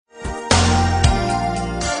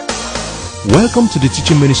Welcome to the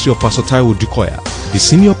teaching ministry of Pastor Taiwo Dukoya, the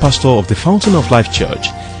senior pastor of the Fountain of Life Church.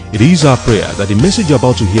 It is our prayer that the message you're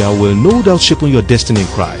about to hear will no doubt shape your destiny in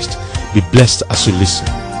Christ. Be blessed as you listen.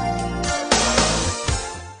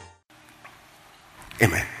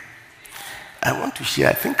 Amen. I want to share,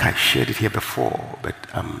 I think I shared it here before, but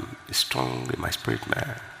I'm strong in my spirit,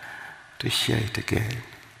 man, to share it again.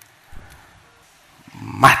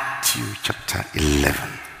 Matthew chapter 11.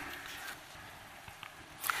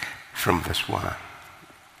 From verse 1.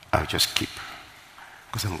 I'll just keep,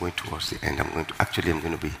 because I'm going towards the end. I'm going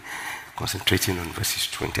to be concentrating on verses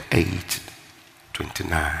 28,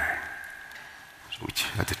 29, which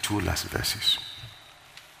are the two last verses.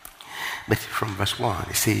 But from verse 1,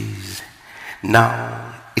 it says,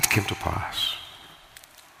 "Now it came to pass,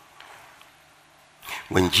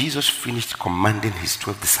 when Jesus finished commanding his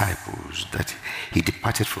 12 disciples, that he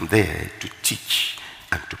departed from there to teach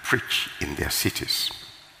and to preach in their cities.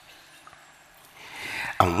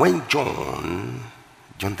 And when John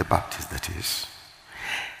the Baptist, that is,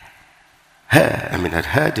 had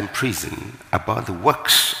heard in prison about the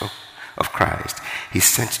works of Christ, he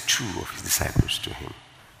sent 2 of his disciples to him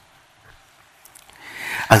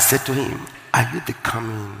and said to him, 'Are you the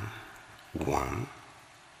coming one,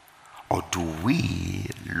 or do we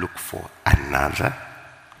look for another?'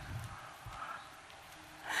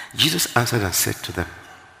 Jesus answered and said to them,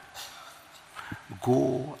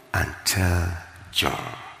 'Go and tell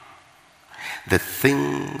John the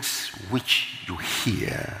things which you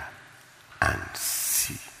hear and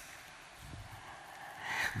see.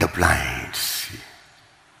 The blind see,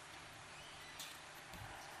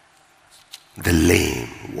 the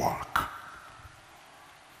lame walk,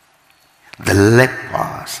 the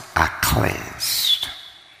lepers are cleansed,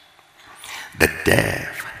 the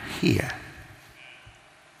deaf hear,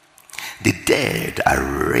 the dead are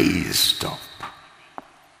raised up,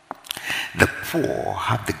 the poor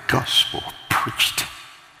have the gospel preached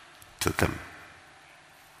to them.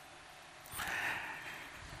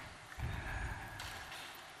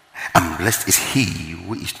 And blessed is he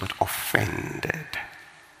who is not offended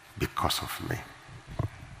because of me.'"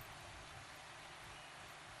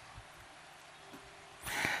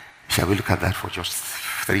 Shall we look at that for just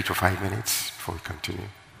 3 to 5 minutes before we continue?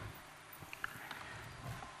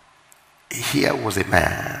 Here was a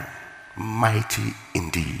man, mighty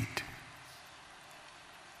indeed.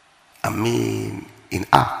 In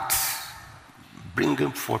Acts,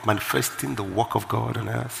 bringing forth, manifesting the work of God on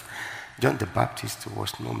earth, John the Baptist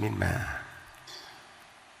was no mean man.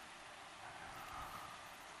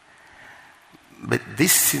 But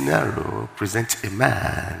this scenario presents a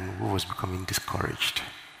man who was becoming discouraged.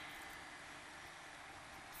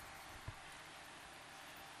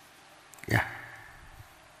 Yeah.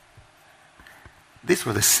 This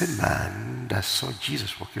was the same man that saw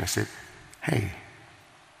Jesus walking and said, "Hey,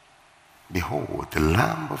 behold, the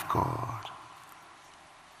Lamb of God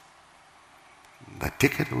that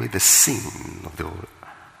taketh away the sin of the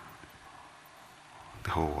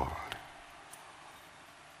whole world."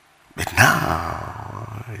 But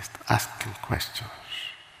now he's asking questions.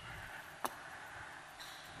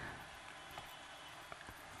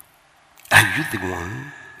 Are you the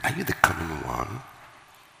one? Are you the coming one?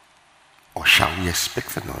 Or shall we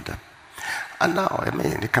expect another? And now,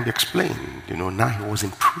 it can be explained. Now he was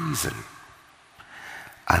in prison.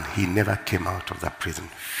 And he never came out of that prison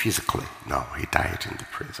physically. No, he died in the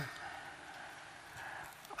prison.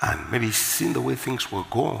 And maybe seeing the way things were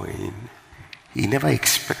going, he never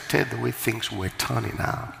expected the way things were turning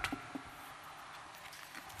out.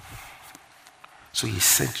 So he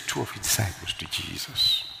sent 2 of his disciples to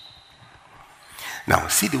Jesus. Now,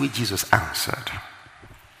 see the way Jesus answered.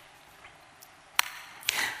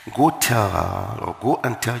 Go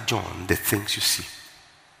and tell John the things you see.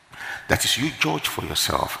 That is, you judge for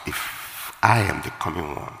yourself if I am the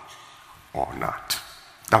coming one or not.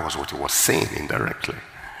 That was what he was saying indirectly.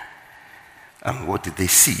 And what did they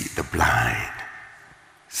see? The blind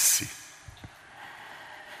see.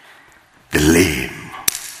 The lame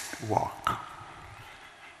walk.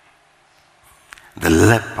 The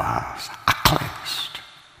lepers are cleansed.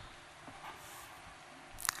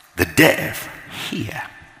 The deaf hear.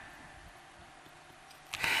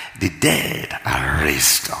 The dead are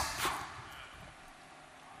raised up.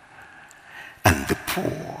 And the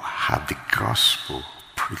poor have the gospel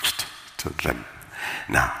preached to them.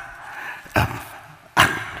 Now, and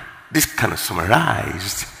this kind of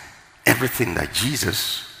summarized everything that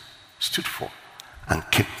Jesus stood for and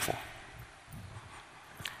came for.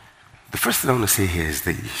 The first thing I want to say here is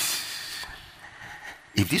this.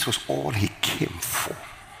 If this was all he came for,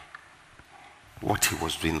 what he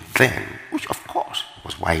was doing then, which of course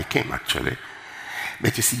was why he came actually.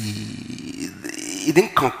 But you see, he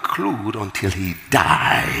didn't conclude until he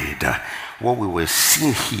died. What we were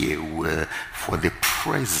seeing here were for the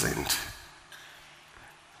present,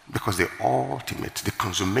 because the ultimate, the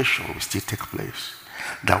consummation will still take place.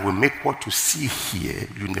 That will make what you see here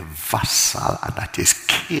universal and at a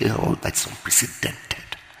scale that's unprecedented.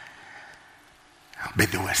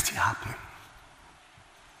 But they were still happening.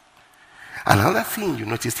 Another thing you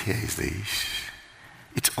notice here is this: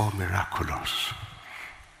 it's all miraculous.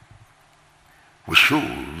 Which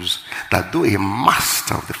shows that though a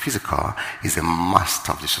master of the physical is a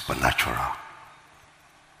master of the supernatural.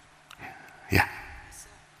 Yeah.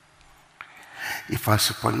 If our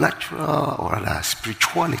supernatural or our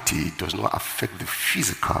spirituality does not affect the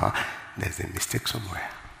physical, there's a mistake somewhere.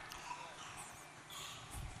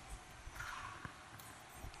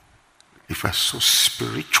 If we are so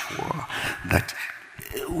spiritual that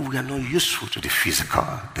we are not useful to the physical,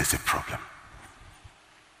 there's a problem.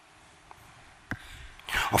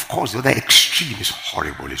 Of course, the other extreme is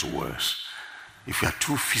horrible, is worse. If you are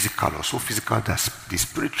too physical or so physical that the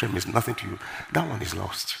spirit realm is nothing to you, that one is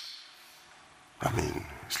lost.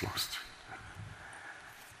 It's lost.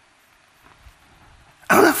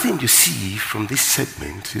 Another thing you see from this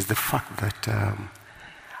segment is the fact that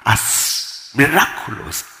as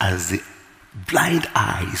miraculous as the blind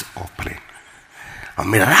eyes opening, and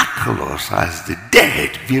miraculous as the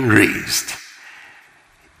dead being raised,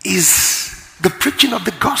 is the preaching of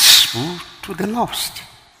the gospel to the lost,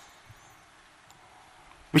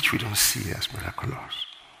 which we don't see as miraculous.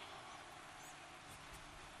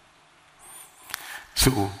 So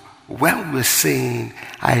when we're saying,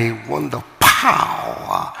 I want the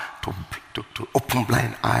power to open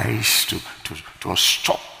blind eyes, to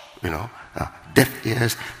unstop, deaf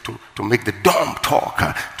ears, to make the dumb talk,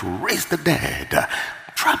 to raise the dead,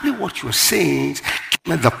 probably what you're saying is, give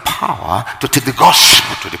me the power to take the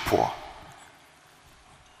gospel to the poor.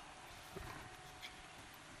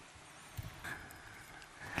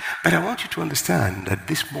 But I want you to understand that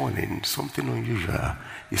this morning something unusual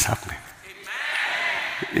is happening.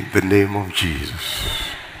 In the name of Jesus.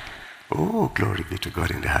 Oh, glory be to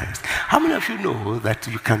God in the highest. How many of you know that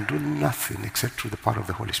you can do nothing except through the power of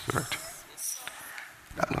the Holy Spirit?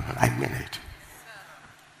 No, I mean it.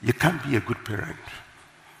 You can't be a good parent.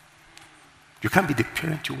 You can't be the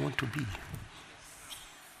parent you want to be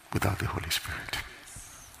without the Holy Spirit.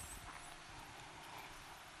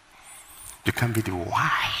 You can't be the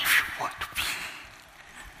wife you want to be.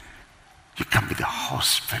 You can't be the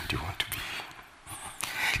husband you want to be.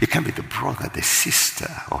 You can't be the brother, the sister,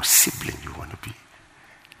 or sibling you want to be.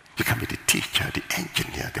 You can't be the teacher, the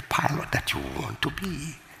engineer, the pilot that you want to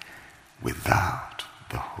be without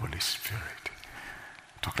the Holy Spirit.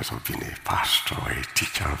 Talk less of being a pastor or a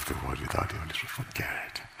teacher of the word without the Holy Spirit. Forget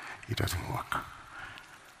it. It doesn't work.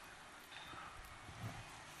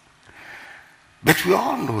 But we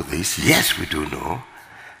all know this. Yes, we do know.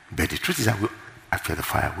 But the truth is that after the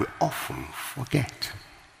fire, we often forget.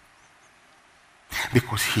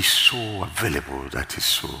 Because he's so available that he's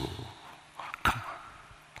so common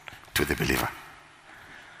to the believer.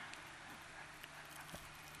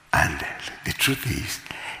 And the truth is,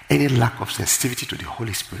 any lack of sensitivity to the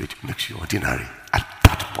Holy Spirit makes you ordinary at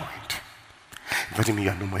that point. It doesn't mean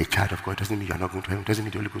you are no more a child of God. It doesn't mean you are not going to heaven. It doesn't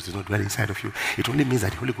mean the Holy Ghost does not dwell inside of you. It only means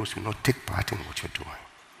that the Holy Ghost will not take part in what you're doing.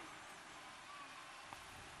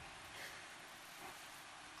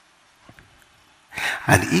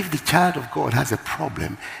 And if the child of God has a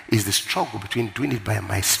problem, is the struggle between doing it by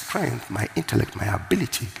my strength, my intellect, my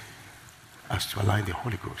ability, as to allowing the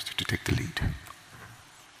Holy Ghost to take the lead.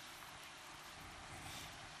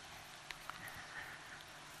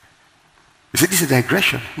 You say this is a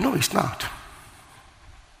digression. No, it's not.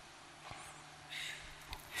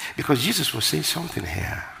 Because Jesus was saying something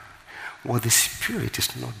here. What the Spirit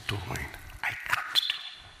is not doing, I can't do.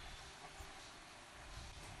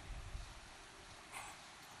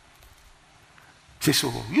 Say,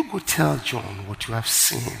 so you go tell John what you have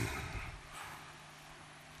seen.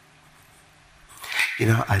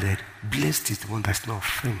 I said, blessed is the one that's not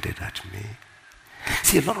offended at me.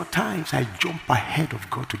 See, a lot of times I jump ahead of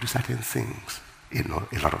God to do certain things, a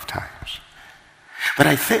lot of times. But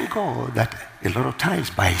I thank God that a lot of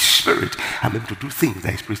times by His Spirit, I'm able to do things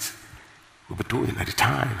that His Spirit will be doing at the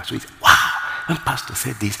time. So it's, wow, when Pastor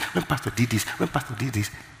said this, when Pastor did this, when Pastor did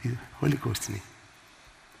this, the Holy Ghost in me.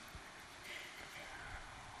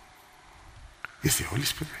 It's the Holy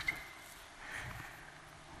Spirit.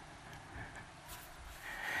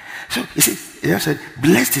 So, you see, I said,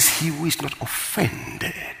 blessed is he who is not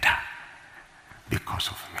offended because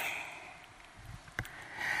of me.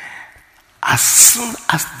 as soon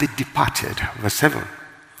as they departed, verse 7,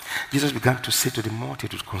 Jesus began to say to the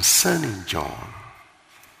multitude concerning John,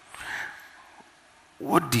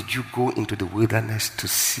 what did you go into the wilderness to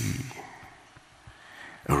see?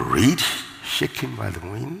 A reed shaken by the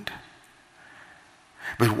wind?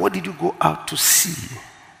 But what did you go out to see?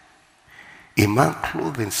 A man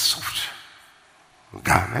clothed in soft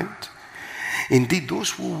garment? Indeed,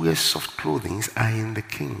 those who wear soft clothing are in the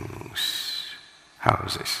king's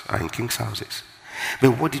houses, are in king's houses.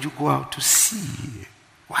 But what did you go out to see?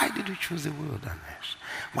 Why did you choose the wilderness?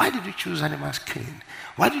 Why did you choose animal skin?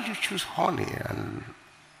 Why did you choose honey and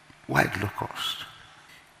white locust?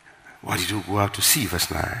 What did you go out to see?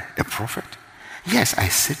 Verse 9. A prophet? Yes, I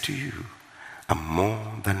said to you, I'm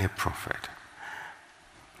more than a prophet.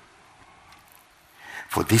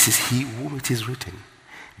 For this is he whom it is written,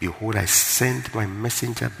 behold, I send my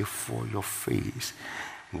messenger before your face,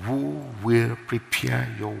 who will prepare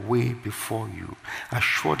your way before you.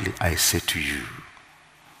 Assuredly, I say to you.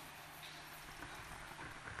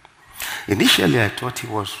 Initially, I thought he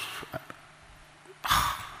was,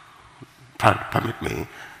 permit me,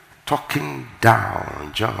 talking down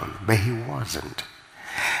on John, but he wasn't.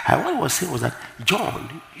 And what he was saying was that,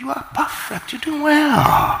 John, you are perfect. You're doing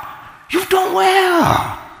well. You've done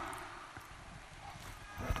well.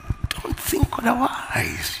 Don't think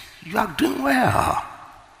otherwise. You are doing well.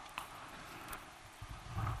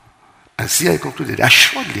 And see, I concluded,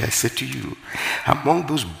 assuredly I said to you, among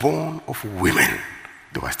those born of women,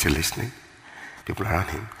 they were still listening, people around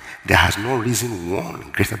him, there has no risen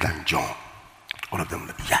one greater than John. All of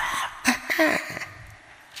them, yeah.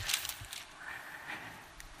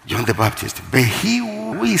 John the Baptist, but he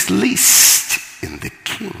who is least in the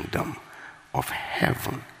kingdom of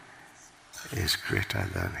heaven is greater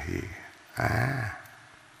than he.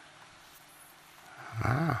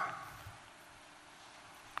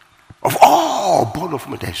 Of all born of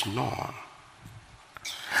men, there is none.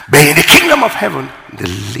 But in the kingdom of heaven, the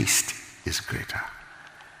least is greater.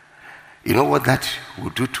 You know what that will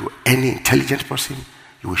do to any intelligent person?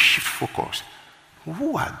 You will shift focus.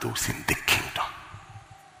 Who are those in the kingdom?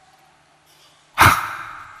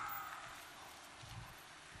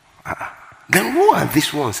 Then who are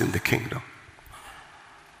these ones in the kingdom?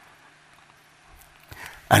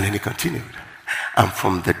 And then he continued. And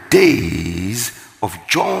from the days of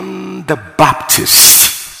John the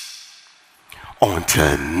Baptist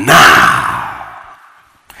until now,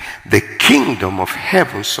 the kingdom of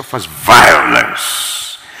heaven suffers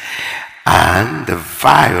violence, and the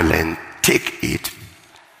violent take it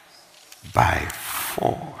by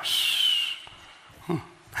force.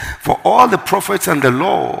 For all the prophets and the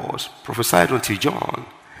laws prophesied unto John,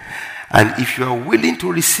 and if you are willing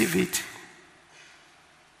to receive it,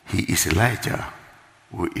 he is Elijah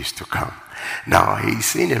who is to come. Now, he's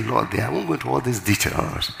saying a lot there. I won't go into all these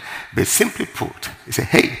details, but simply put, he said,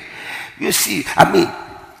 hey, you see,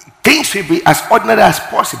 things will be as ordinary as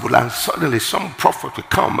possible, and suddenly some prophet will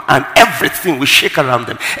come and everything will shake around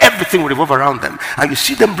them, everything will revolve around them, and you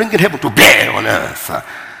see them bringing heaven to bear on earth.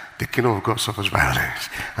 The kingdom of God suffers violence,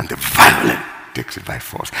 and the violent takes it by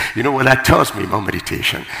force. You know what that tells me about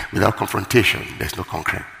meditation? Without confrontation, there's no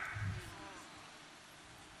conquering.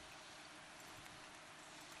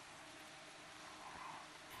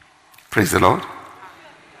 Praise the Lord.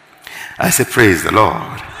 I say praise the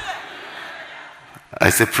Lord. I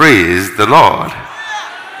say praise the Lord.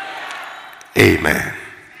 Amen.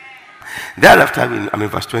 Thereafter, I'm in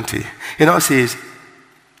verse 20. He now says,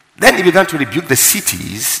 then he began to rebuke the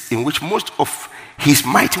cities in which most of his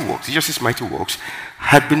mighty works, just his mighty works,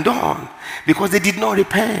 had been done, because they did not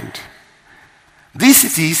repent. These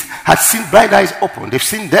cities had seen blind eyes opened. They've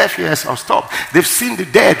seen deaf ears unstopped. They've seen the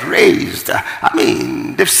dead raised.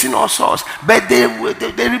 They've seen all sorts. But they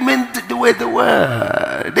remained the way they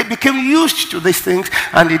were. They became used to these things,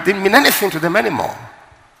 and it didn't mean anything to them anymore.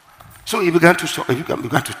 So he began to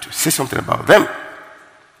say something about them.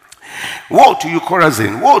 Woe to you,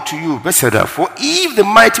 Chorazin! Woe to you, Bethsaida! For if the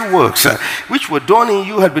mighty works which were done in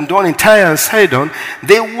you had been done in Tyre and Sidon,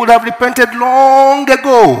 they would have repented long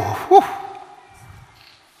ago. Whew.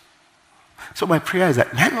 So my prayer is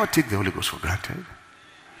that may I not take the Holy Ghost for granted.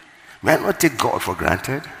 May I not take God for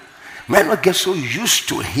granted. May I not get so used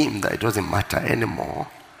to him that it doesn't matter anymore.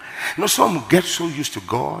 You know, some get so used to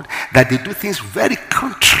God that they do things very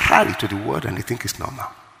contrary to the word and they think it's normal.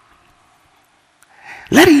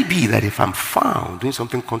 Let it be that if I'm found doing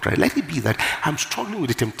something contrary, let it be that I'm struggling with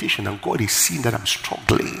the temptation and God is seeing that I'm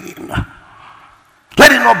struggling.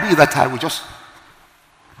 Let it not be that I will just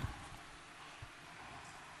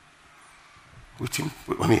with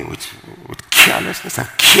carelessness and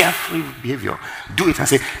carefree behavior. Do it and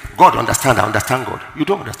say, God understand, I understand God. You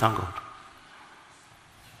don't understand God.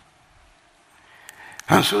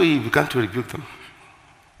 And so he began to rebuke them.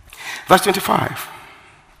 Verse 25.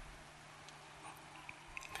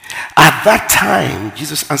 At that time,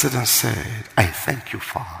 Jesus answered and said, I thank you,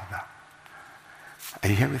 Father. Are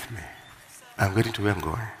you here with me? I'm getting to where I'm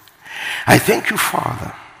going. I thank you,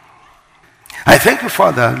 Father. I thank you,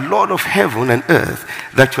 Father, Lord of heaven and earth,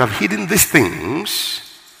 that you have hidden these things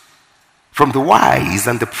from the wise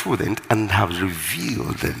and the prudent and have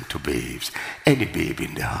revealed them to babes. Any babe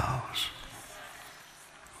in the house.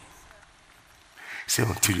 Say,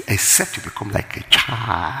 except you become like a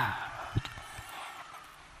child.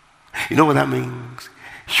 You know what that means?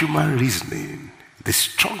 Human reasoning, the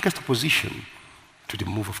strongest opposition to the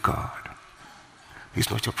move of God, is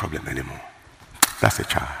not your problem anymore. That's a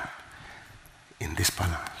child in this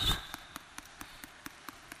balance.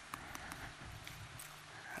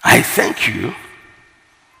 I thank you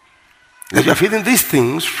that you have hidden these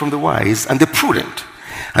things from the wise and the prudent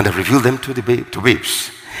and have revealed them to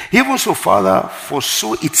babes. Even so, Father, for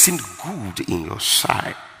so it seemed good in your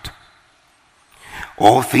sight.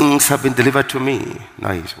 All things have been delivered to me.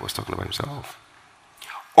 Now he was talking about himself.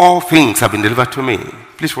 All things have been delivered to me.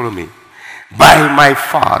 Please follow me. By my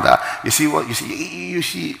Father. You see what? You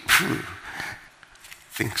see,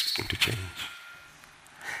 things begin to change.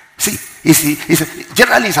 See,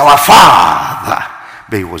 generally it's our Father,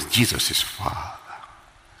 but it was Jesus' Father.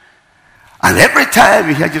 And every time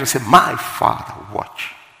you hear Jesus say, my Father,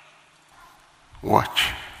 watch.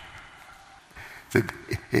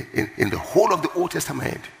 In the whole of the Old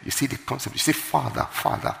Testament, you see the concept. You see Father,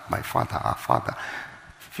 Father, my Father, our Father,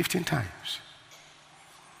 15 times.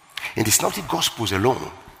 In the Synoptic Gospels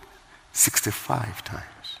alone, 65 times.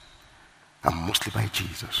 And mostly by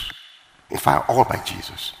Jesus. In fact, all by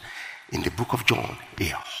Jesus. In the book of John,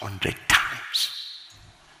 100 times.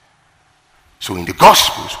 So in the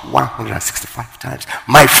Gospels, 165 times.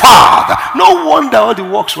 My Father. No wonder all the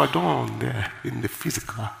works were done there in the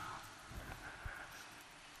physical.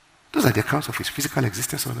 Those are the accounts of his physical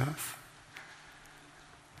existence on earth.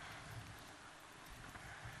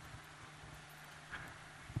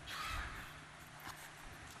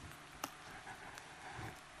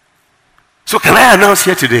 So can I announce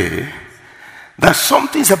here today that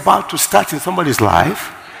something's about to start in somebody's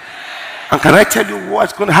life? And can I tell you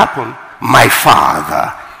what's going to happen? My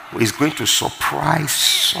Father is going to surprise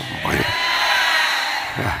somebody.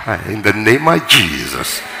 In the name of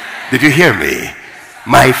Jesus. Did you hear me?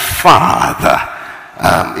 My Father.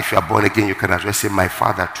 If you are born again, you can as well say, my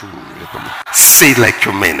Father too. Say it like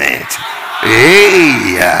you mean it.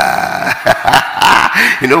 Hey,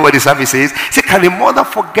 you know what the psalmist says? Say, can a mother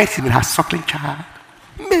forget him in her suckling child?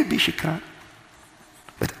 Maybe she can.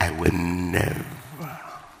 But I will never.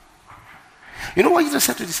 You know what Jesus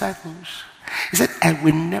said to the disciples? He said, I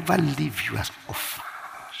will never leave you as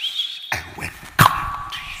orphans. I will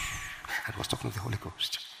come to you. And he was talking to the Holy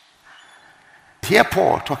Ghost. Here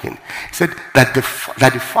Paul talking. He said that the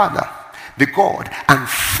Father, the God and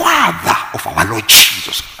Father of our Lord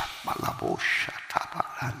Jesus Christ.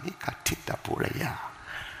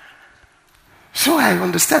 So I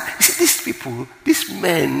understand. You see, these people, these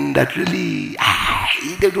men that really,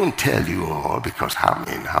 they don't tell you all because how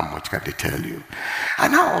much can they tell you?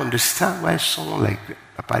 And I understand why someone like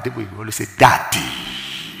Papa Debo will always say, Daddy.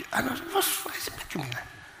 And I was, what is it making me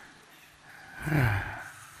like?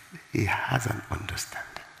 He has an understanding.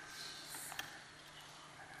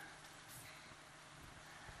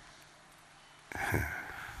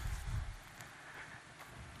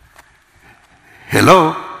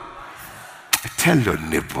 Hello? Tell your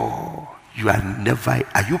neighbor, you are never,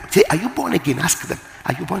 are you born again? Ask them,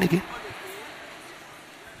 are you born again?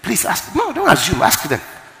 Please ask, no, don't assume, ask them.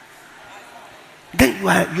 Then you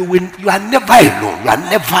are never alone, you are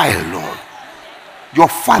never alone. Your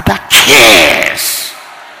Father cares.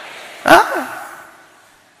 Huh?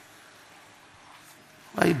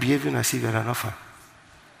 Why are you behaving as if you are an orphan?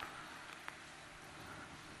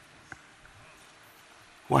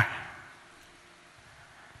 Why?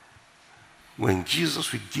 When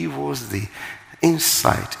Jesus will give us the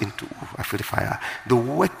insight into, I feel the fire, the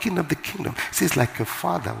working of the kingdom. See, it's like a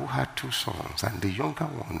father who had 2 sons, and the younger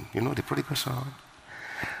one, you know, the prodigal son,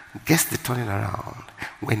 gets the turning around.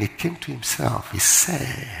 When he came to himself, he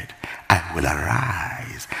said, I will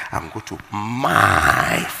arise and go to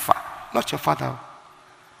my father. Not your father.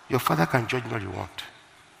 Your father can judge me all you want.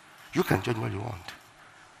 You can judge me all you want.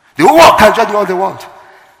 The whole world can judge me all they want.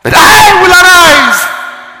 But I will arise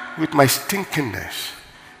with my stinkiness,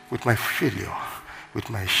 with my failure, with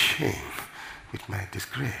my shame, with my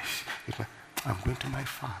disgrace, I'm going to my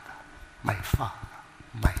Father, my Father,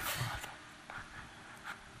 my Father.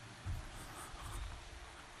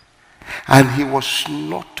 And he was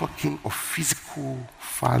not talking of physical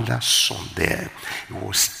father-son there. He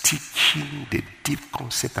was teaching the deep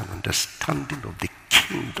concept and understanding of the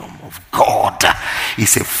kingdom of God.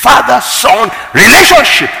 It's a father-son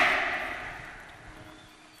relationship.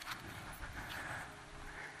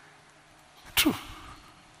 True.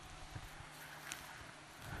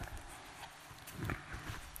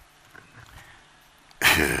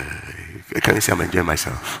 Can you see I'm enjoying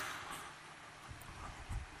myself?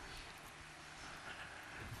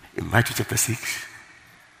 In Matthew chapter 6,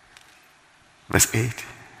 verse 8,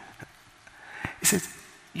 he says,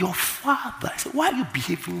 your father, I said, why are you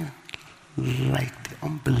behaving like the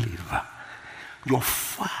unbeliever? Your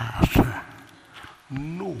father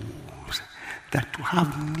knows that to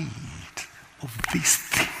have need of these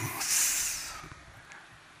things.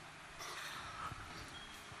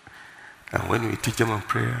 And when we teach them on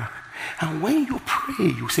prayer, and when you pray,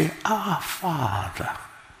 you say, our Father.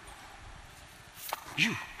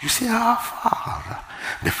 You say, our Father.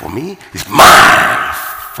 But for me, it's my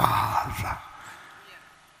Father.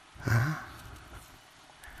 Huh?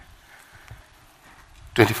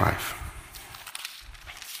 25.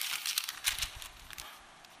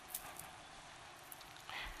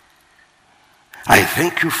 I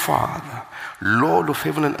thank you, Father, Lord of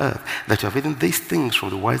heaven and earth, that you have hidden these things from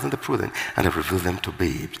the wise and the prudent and have revealed them to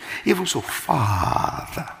babes. Even so,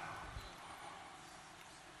 Father,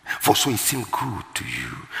 for so it seemed good to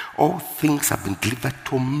you. All things have been delivered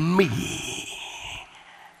to me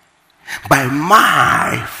by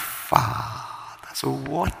my Father. So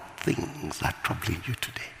what things are troubling you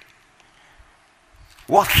today?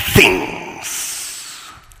 What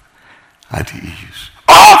things are the issues?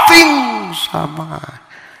 All things are mine.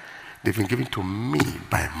 They've been given to me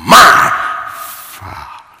by my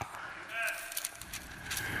Father.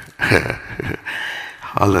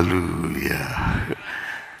 Hallelujah.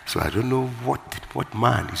 So I don't know what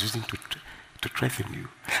man is using to threaten you.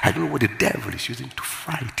 I don't know what the devil is using to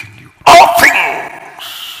frighten you. All things.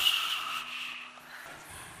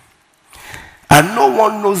 And no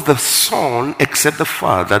one knows the Son except the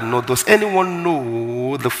Father, nor does anyone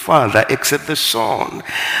know the Father except the Son,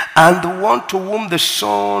 and the one to whom the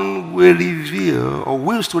Son will reveal, or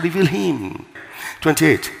wills to reveal him.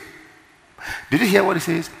 28. Did you hear what he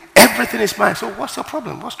says? Everything is mine. So what's your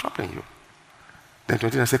problem? What's troubling you? Then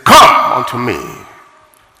 29 said, come unto me.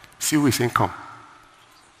 See who is saying come?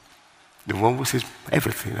 The one who says,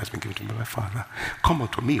 everything has been given to me by my Father. Come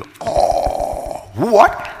unto me. Oh,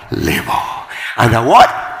 what? Labor. And the what?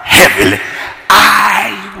 Heavily.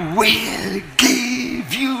 I will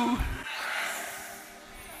give you.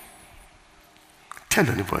 Tell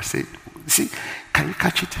the neighbor, say, see, can you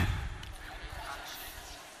catch it?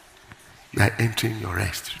 You are entering your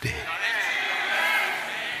rest today.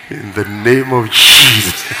 In the name of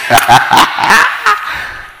Jesus.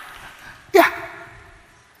 Yeah.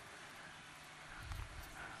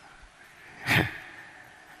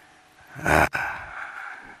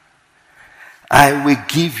 I will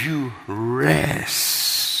give you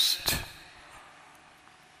rest.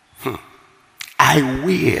 I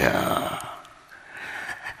will.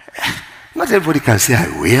 Not everybody can say I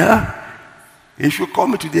will. If you call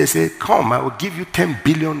me today and say, come, I will give you $10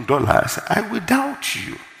 billion, I will doubt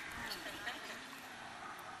you.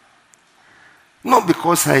 Not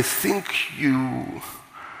because I think you're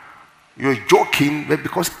joking, but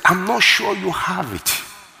because I'm not sure you have it.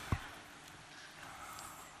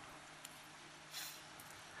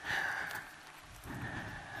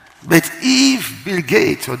 But if Bill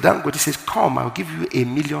Gates or Dangote says, come, I'll give you ₦1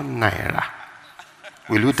 million,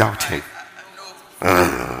 will you doubt him?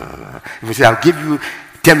 If he says, I'll give you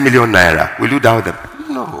 10 million naira, will you doubt them?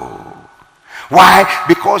 No. Why?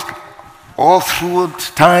 Because all through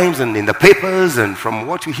times and in the papers and from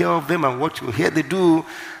what you hear of them and what you hear they do,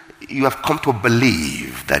 you have come to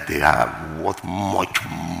believe that they are worth much,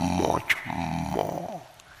 much more.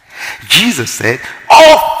 Jesus said,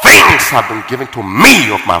 all things have been given to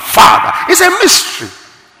me of my Father. It's a mystery.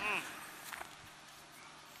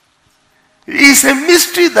 It's a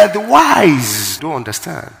mystery that the wise don't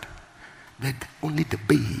understand. But only the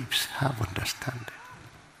babes have understanding.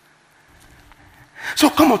 So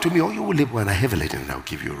come unto me, all you will labor and are heavy laden, and I'll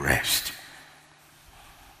give you rest.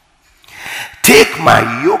 Take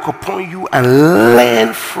my yoke upon you and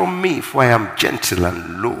learn from me, for I am gentle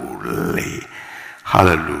and lowly.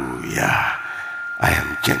 Hallelujah. I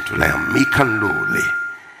am gentle, I am meek and lowly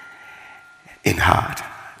in heart.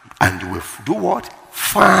 And you will do what?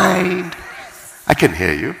 Find. I can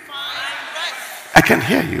hear you. I can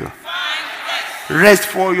hear you. Rest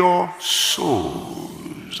for your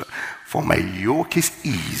souls. For my yoke is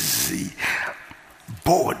easy.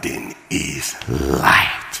 Burden is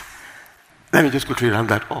light. Let me just quickly round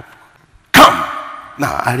that up. Come.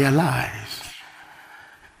 Now, I realize.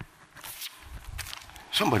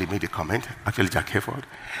 Somebody made a comment, actually Jack Hayford.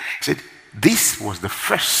 He said, this was the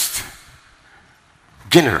first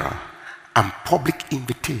general and public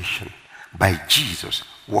invitation by Jesus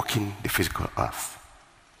walking the physical earth.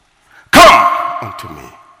 Come unto me,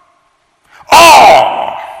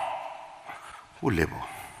 all who labor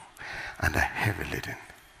and are heavy laden.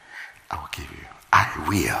 I will give you. I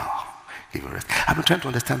will give you rest. I've been trying to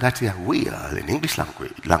understand that here, will, in English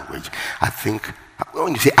language. I think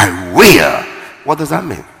when you say I will, what does that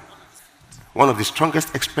mean? One of the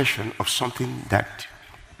strongest expression of something that,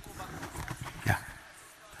 yeah.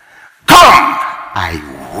 Come, I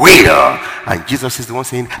will. And Jesus is the one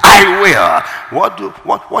saying, I will.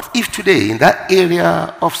 What if today in that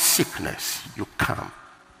area of sickness you come?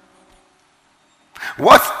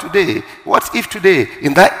 What if today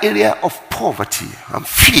in that area of poverty and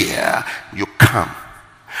fear you come?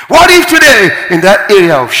 What if today in that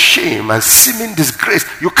area of shame and seeming disgrace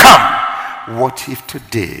you come? What if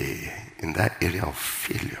today in that area of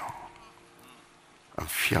failure and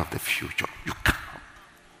fear of the future you come?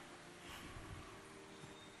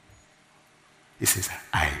 He says,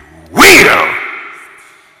 I will.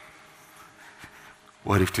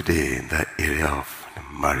 What if today in that area of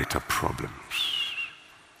marital problems,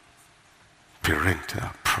 parental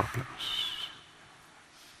problems,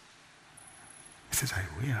 he says, I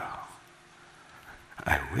will.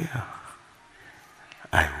 I will.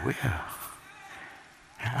 I will.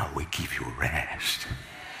 I will give you rest.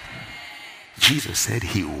 Jesus said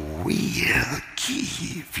he will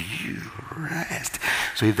give you rest.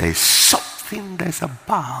 So if there is something that's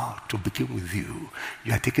about to begin with you,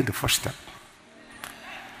 you are taking the first step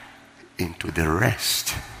into the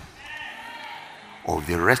rest of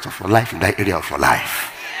the rest of your life in that area of your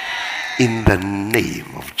life. In the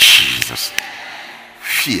name of Jesus.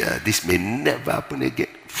 Fear, this may never happen again.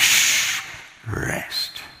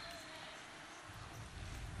 Rest.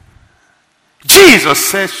 Jesus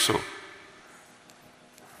says so.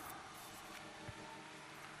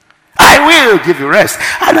 I will give you rest.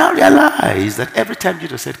 And I realize that every time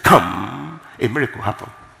Jesus said, come, a miracle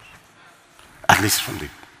happened. At least from the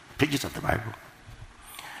pages of the Bible.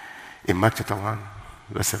 In Mark chapter 1,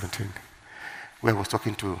 verse 17, where I was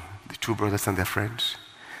talking to the two brothers and their friends,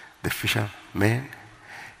 the fishermen,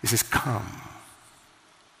 he says, come,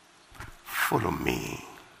 follow me.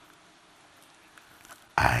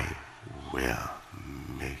 I will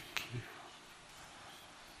make you.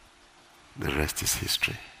 The rest is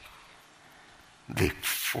history. They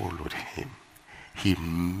followed him. He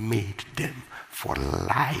made them for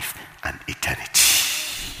life and eternity.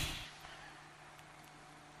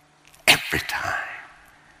 Every time.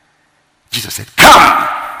 Jesus said, come!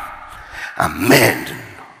 And men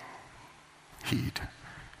heed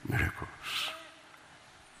miracles.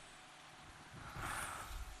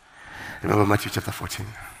 Remember Matthew chapter 14?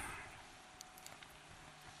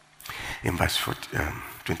 In verse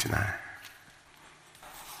 29.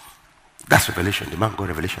 That's revelation. The man got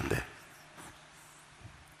revelation there.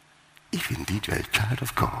 If indeed you are a child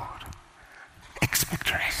of God,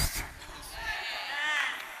 expect rest.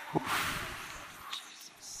 Oof.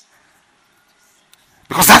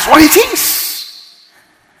 Because that's what it is.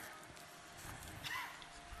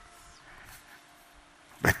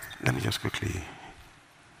 But let me just quickly.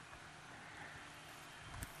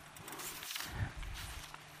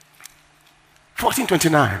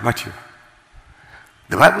 (14:29) Matthew.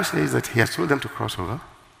 The Bible says that he has told them to cross over,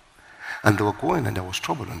 and they were going, and there was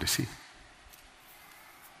trouble on the sea.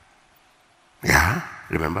 Yeah,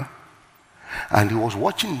 remember? And he was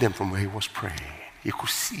watching them from where he was praying. He could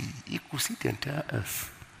see the entire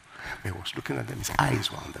earth. He was looking at them, his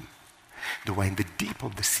eyes were on them. They were in the deep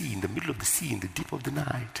of the sea, in the middle of the sea, in the deep of the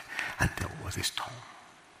night, and there was a storm.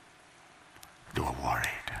 They were worried.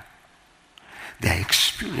 Their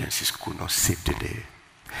experiences could not save the day.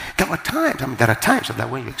 There are times that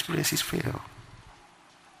when your experiences fail,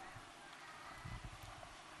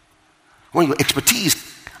 when your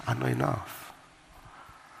expertise are not enough.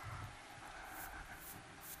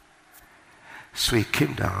 So he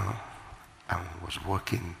came down and was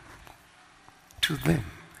walking to them.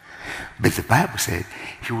 But the Bible said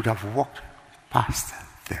he would have walked past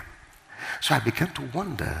them. So I began to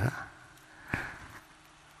wonder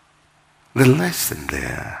the lesson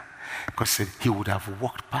there. Because he would have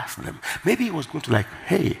walked past them. Maybe he was going to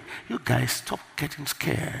hey, you guys, stop getting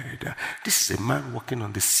scared. This is a man walking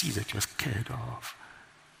on the sea that you're scared of.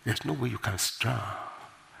 There's no way you can drown.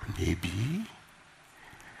 Maybe.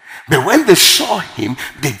 But when they saw him,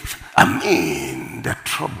 the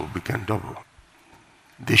trouble began double.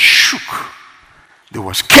 They shook. They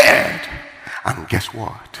were scared. And guess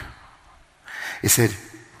what? He said,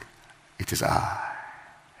 it is I.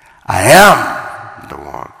 I am the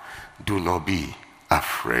one. Do not be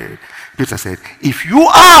afraid. Peter said, if you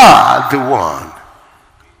are the one,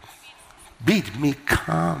 bid me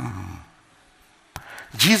come.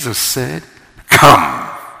 Jesus said, come.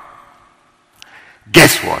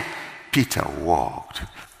 Guess what? Peter walked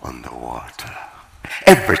on the water.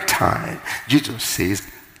 Every time Jesus says,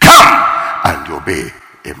 come, and you obey,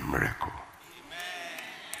 a miracle.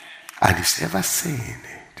 And he's ever saying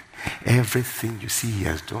it. Everything you see he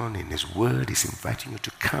has done in his word is inviting you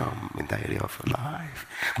to come in that area of your life.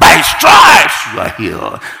 By his stripes you are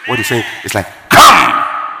healed. What he's saying is like, come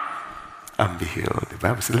and be healed. The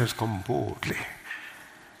Bible says, let's come boldly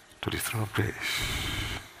to the throne of grace.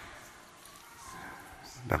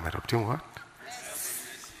 That might obtain what?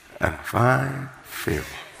 And find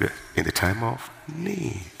favor in the time of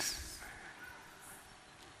need.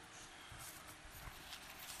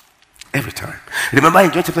 Every time. Remember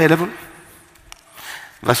in John chapter 11,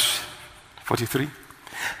 verse 43?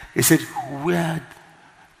 He said, where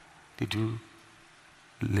did you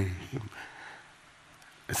lay him?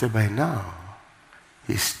 I said, by now,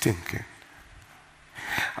 he's thinking.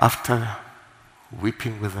 After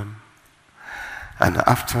weeping with them, and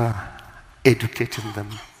after educating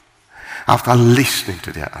them, after listening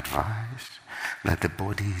to their advice, that the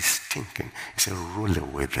body is stinking. He said, roll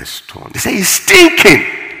away the stone. They say, he's stinking.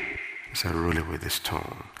 He said, roll away the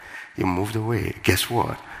stone. He moved away. Guess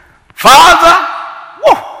what? Father,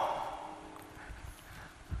 whoa!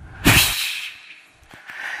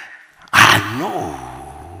 I know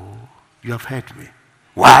you have heard me.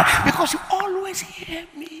 Why? Because you always hear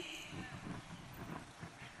me.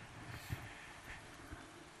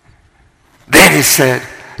 Then he said,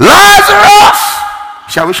 Lazarus,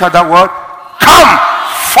 shall we shout that word? Come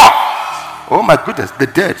forth. Oh my goodness, the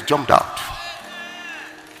dead jumped out.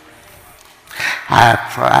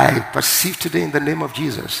 I perceive today in the name of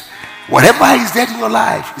Jesus, whatever is dead in your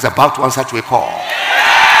life is about to answer to a call.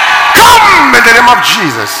 Come in the name of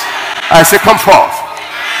Jesus. I say, come forth.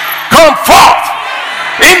 Come forth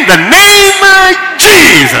in the name of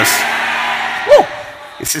Jesus. Woo.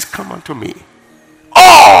 It says, come unto me.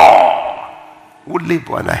 Oh, who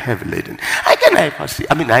labor and are heavy laden. Again, I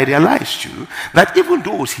realized too that even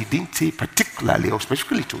those he didn't say particularly or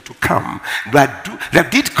specifically to come, that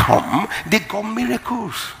did come, they got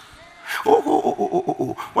miracles.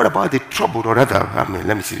 What about the troubled, or rather,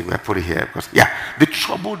 let me see if I put it here, because the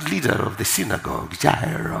troubled leader of the synagogue,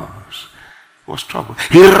 Jairus, was troubled.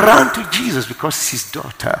 He ran to Jesus because his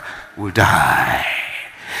daughter will die.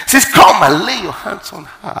 Says, come and lay your hands on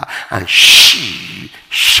her and she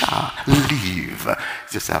shall live.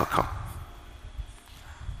 Just say, I'll come.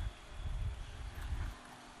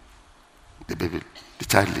 The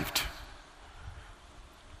child lived.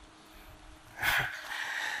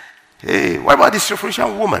 Hey, what about this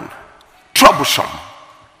Syrophoenician woman? Troublesome.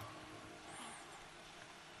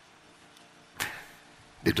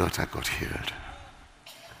 The daughter got healed.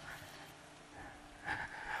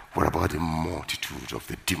 What about the multitude of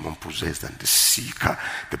the demon-possessed and the sick?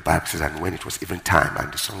 The Bible says, and when it was even time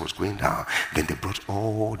and the sun was going down, then they brought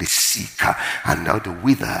all the sick and now the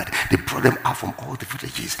withered. They brought them out from all the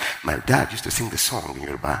villages. My dad used to sing the song in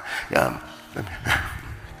Yoruba.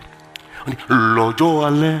 Lọ́jọ́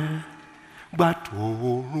alẹ́ gbà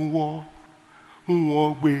t'oòrùn wọ̀,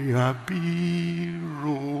 wọ́n gbé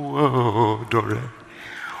abirùn ọ̀dọ̀ rẹ̀.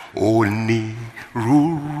 Onírúurú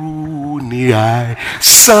ni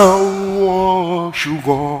àìsàn wọn,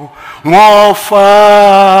 ṣùgbọ́n wọ́n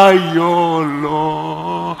fàyọ̀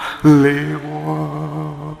lọ́lé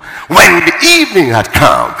wọn. When the evening had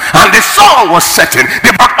come and the sun was setting,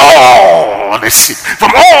 they brought all the sick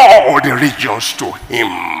from all the regions to him.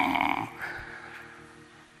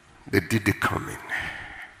 They did the coming.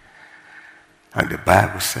 And the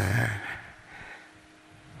Bible said,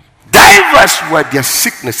 diverse were their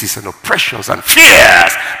sicknesses and oppressions and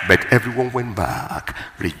fears, but everyone went back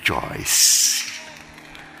rejoiced.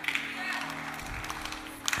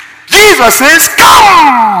 Jesus says,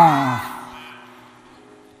 come!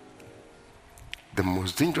 The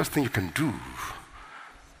most dangerous thing you can do,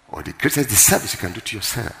 or the greatest disservice you can do to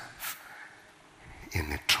yourself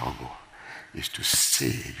in a trouble, is to say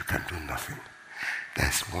you can do nothing.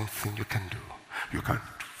 There's one thing you can do. You can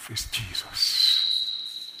face Jesus.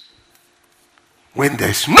 When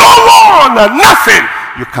there's no one and nothing,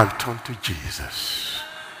 you can turn to Jesus.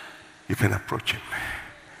 You can approach him.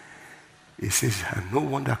 He says, and no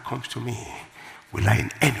one that comes to me will I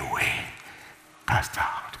in any way cast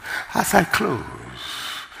out. As I close,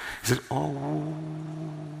 he said, all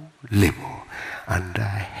labor and are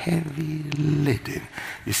heavy laden.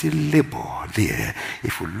 You see labor there.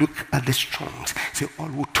 If you look at the Strongs, say all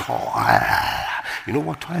who toil. You know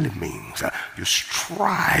what toil means? You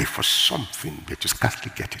strive for something, but you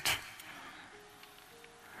scarcely get it.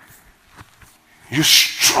 You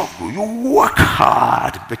struggle, you work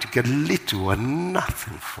hard, but you get little or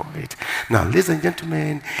nothing for it. Now, ladies and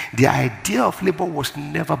gentlemen, the idea of labor was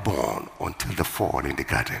never born until the fall in the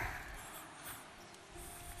garden.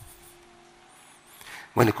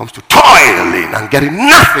 When it comes to toiling and getting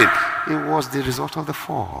nothing, it was the result of the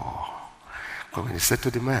fall. But when he said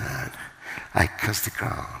to the man, I curse the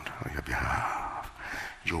ground on your behalf,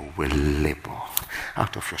 you will labor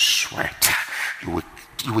out of your sweat. You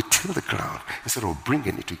will till the ground instead of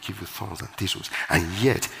bringing it to give you thorns and thistles. And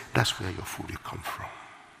yet, that's where your food will come from.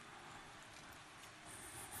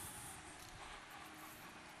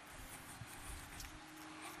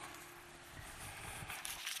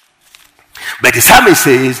 But the psalmist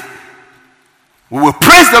says, we will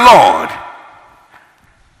praise the Lord,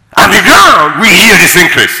 and the ground will hear this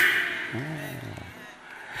increase.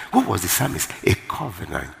 Who was the psalmist? A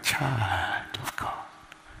covenant child of God.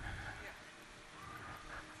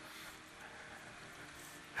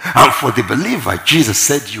 And for the believer, Jesus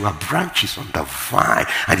said, you are branches on the vine,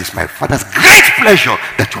 and it's my Father's great pleasure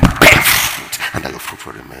that you bear fruit and that your fruit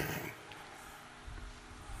will remain.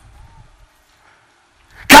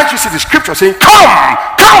 Can't you see the scripture saying, come,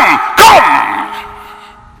 come, come?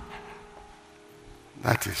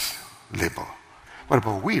 That is labor. What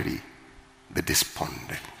about weary? The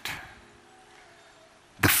despondent,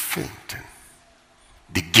 the fainting,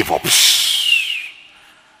 the give-ups.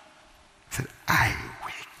 He said, I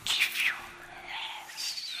will give you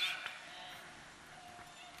rest.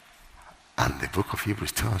 And the book of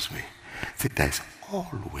Hebrews tells me that there is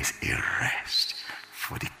always a rest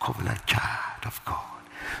for the covenant child of God.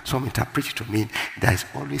 Some interpret it to mean there is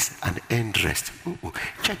always an end rest.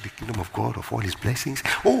 Check the kingdom of God of all his blessings.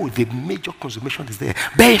 Oh, the major consummation is there.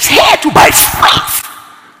 But it's here to by faith.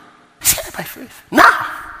 It's here by faith. Now.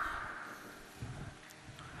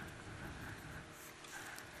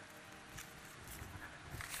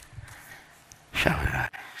 Shall we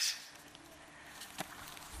rise?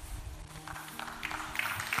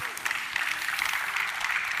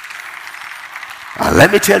 And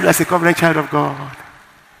let me tell you, as a covenant child of God,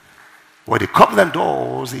 what the covenant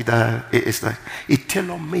does is like it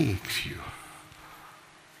tailor-makes you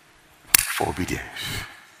for obedience.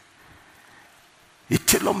 It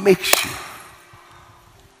tailor-makes you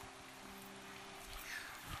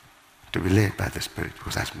to be led by the Spirit,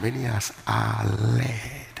 because as many as are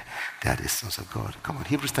led, they are the sons of God. Come on,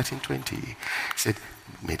 Hebrews 13:20 said,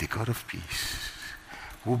 may the God of peace,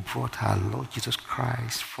 who brought our Lord Jesus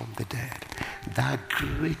Christ from the dead, that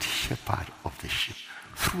great shepherd of the sheep,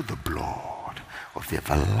 through the blood of the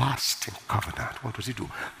everlasting covenant, what does he do?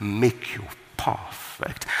 Make you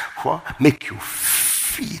perfect. What? Make you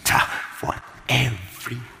fit for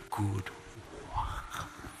every good work.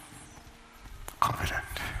 Covenant.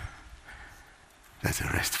 There's a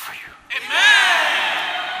rest for you.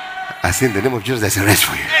 Amen. I say in the name of Jesus, there's a rest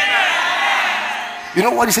for you. Amen. You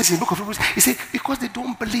know what he says in the book of Hebrews? He said, because they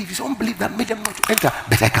don't believe. It's unbelief that made them not to enter.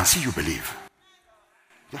 But I can see you believe.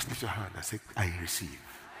 Just lift your hand and say, I receive.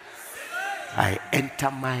 I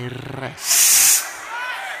enter my rest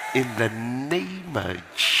in the name of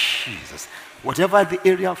Jesus. Whatever the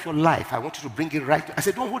area of your life, I want you to bring it right. I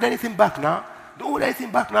said, don't hold anything back now. Don't hold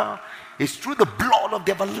anything back now. It's through the blood of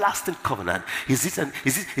the everlasting covenant. Is it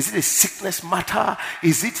a sickness matter?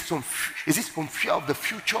 Is it some fear of the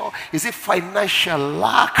future? Is it financial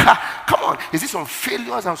lack? Come on. Is it some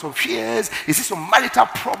failures and some fears? Is it some marital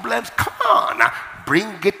problems? Come on.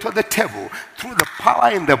 Bring it to the table through the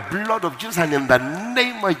power in the blood of Jesus, and in the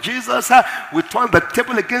name of Jesus, we turn the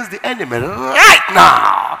table against the enemy right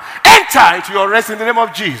now. Enter into your rest in the name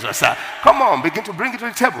of Jesus. Come on, begin to bring it to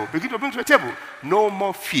the table. Begin to bring it to the table. No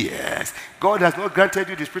more fears. God has not granted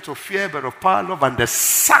you the spirit of fear, but of power, love, and the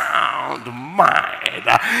sound mind.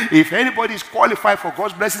 If anybody is qualified for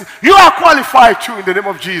God's blessings, you are qualified too in the name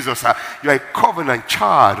of Jesus. You are a covenant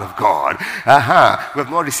child of God. We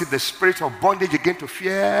have not received the spirit of bondage again to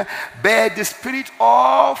fear, but the spirit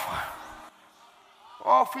of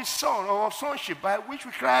his son, or of sonship, by which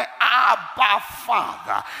we cry, Abba,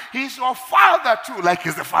 Father. He's your Father too, like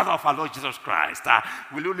he's the Father of our Lord Jesus Christ.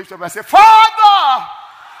 Will you lift up and say, Father?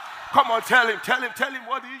 Come on, tell him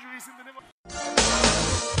what the issue is in the name of...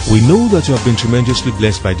 We know that you have been tremendously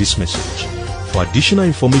blessed by this message. For additional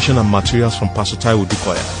information and materials from Pastor Taiwo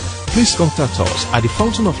Odukoya, please contact us at the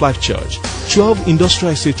Fountain of Life Church, 12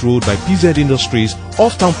 Industrial Estate Road by PZ Industries,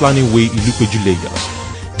 off Town Planning Way, Ilupeju, Lagos.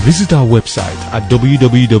 Visit our website at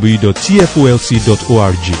www.tfolc.org.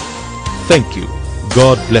 Thank you.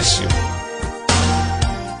 God bless you.